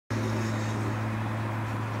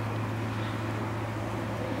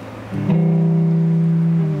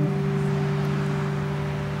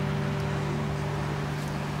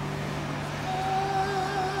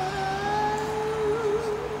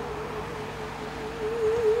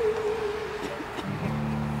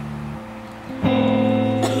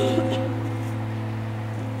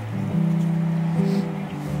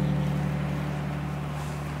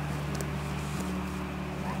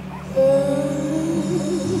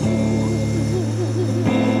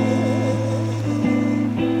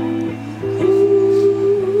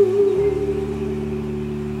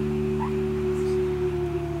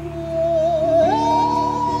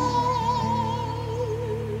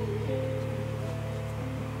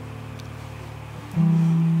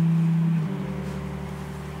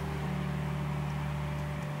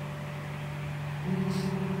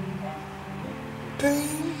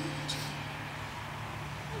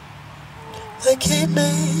keep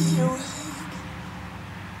me awake.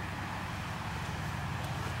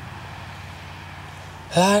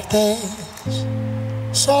 Like this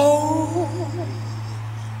soul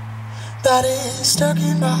that is stuck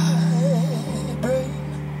in my brain,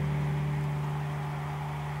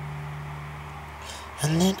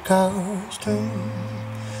 and it goes dum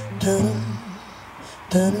dum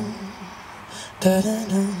dum dum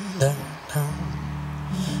dum dum dum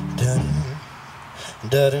dum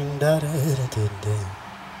dum dum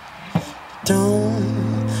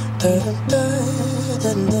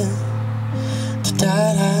dum dum.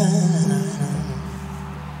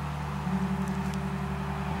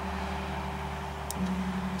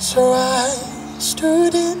 So I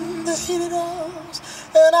stood in the heated arms,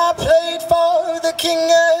 and I played for the king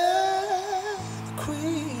and the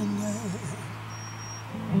queen.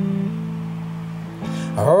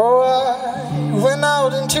 Oh, I went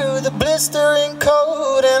out into the blistering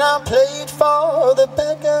cold, and I played for the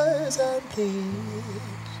beggars and thieves.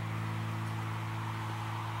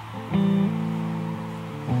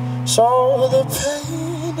 Saw the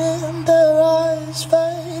pain in their eyes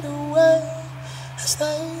fade away as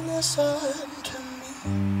they listen to me.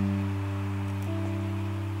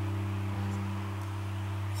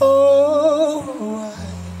 Oh, I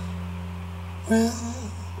will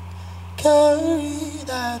carry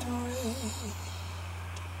that weight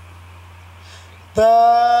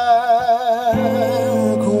back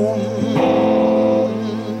home.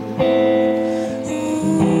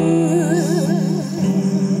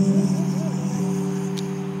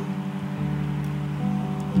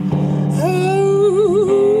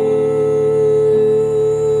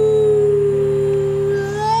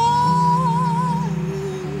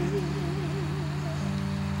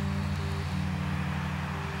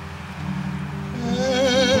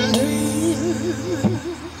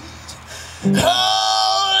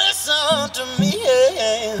 Oh, listen to me,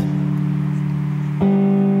 yeah.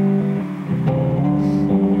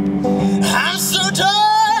 I'm so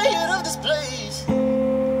tired of this place,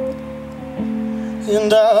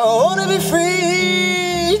 and I wanna be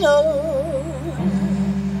free, no.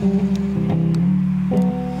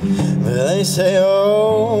 But they say,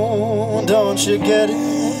 oh, don't you get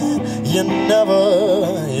it? You're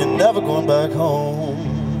never going back home.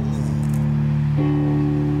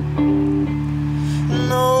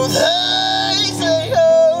 No, they say,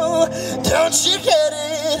 oh, don't you get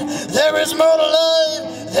it? There is more to life,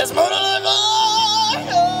 there's more to life.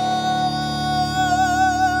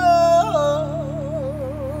 Oh,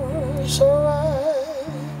 so I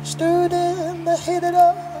stood in the heated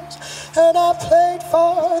arms, and I played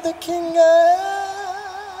for the king and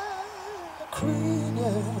the queen.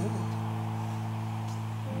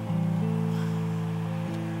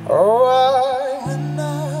 Oh, I went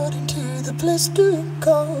out into the blistering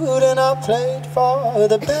cold, and I played for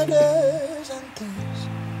the beggars and thieves.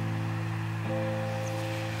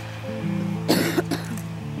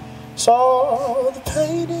 Saw the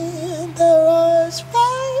pain in their eyes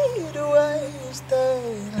fade away as they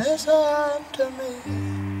listen to me.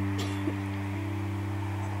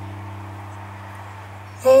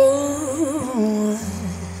 Oh,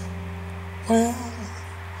 I will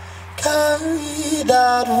carry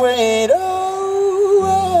that weight.